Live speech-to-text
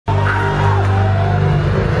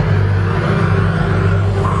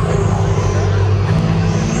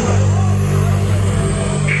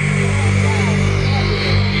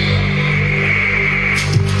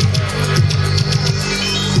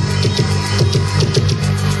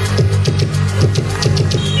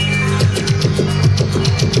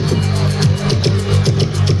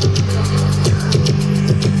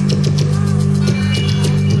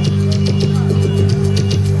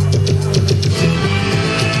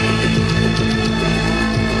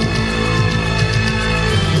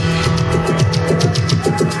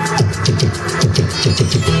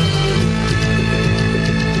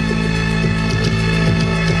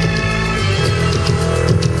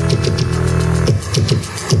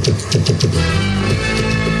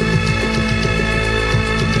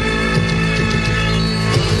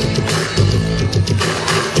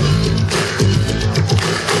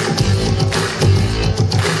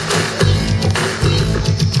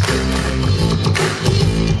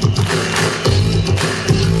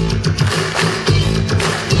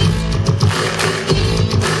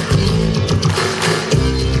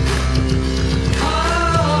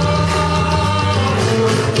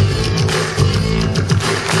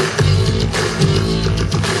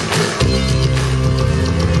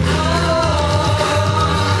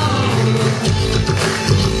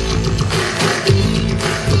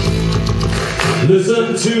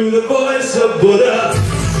to the voice of Buddha,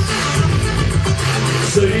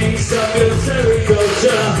 singing psychedelic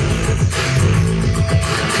culture.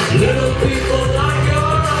 Little people like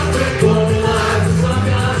your unreal life, some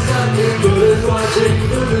guys something Buddha's watching,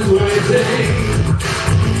 Buddha's waiting.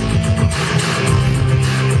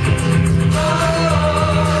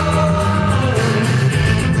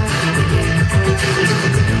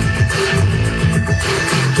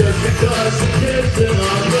 Just because the kids in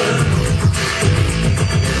Auckland,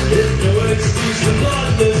 it's no excuse to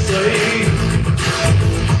blood the same.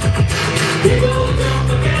 People don't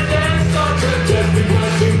forget their culture. Just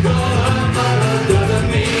because you call her mother doesn't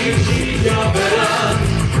mean she's your better.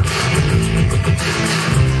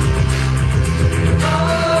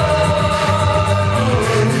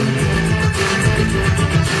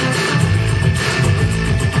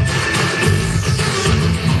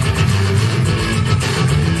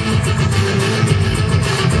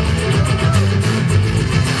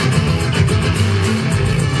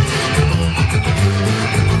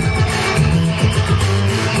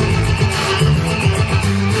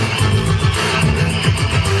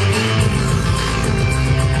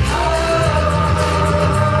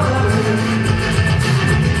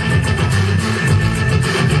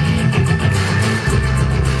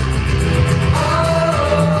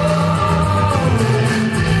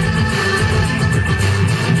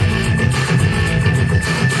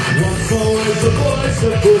 The voice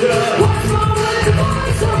of Buddha. What's wrong with the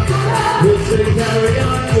voice of Buddha? We'll say carry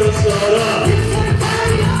on your slaughter. We'll say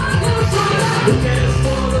carry on your slaughter. Who cares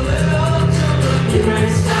for the little children? You may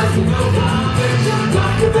stop to no salvation.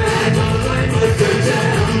 Lock your bed, don't blame the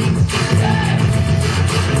victim.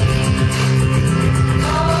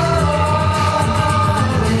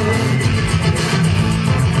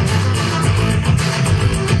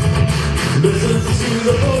 Listen to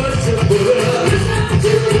the voice of Buddha. Listen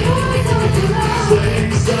to the voice of Buddha.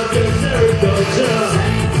 Saying stop your culture.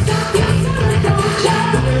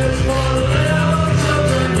 There's more little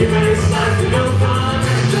children. You may slide to no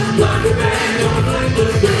foundation. Like a man, don't blame the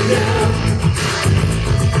victim.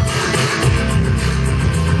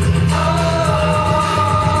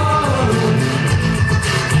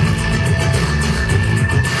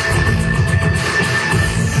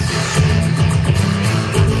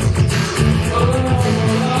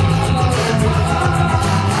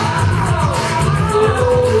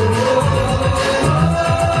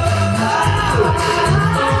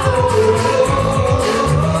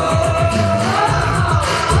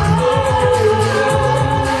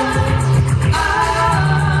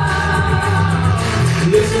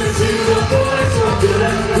 Listen to the voice of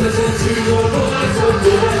Buddha. Listen to the voice of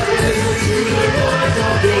Buddha. Listen to the voice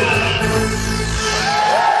of Buddha.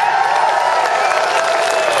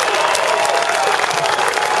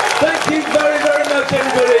 Thank you very, very much,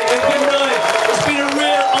 everybody, and good night. It's been a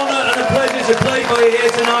real honour and a pleasure to play for you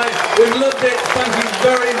here tonight. We've loved it. Thank you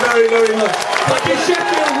very, very, very much. Thank you,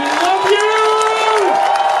 Sheffield. We love you.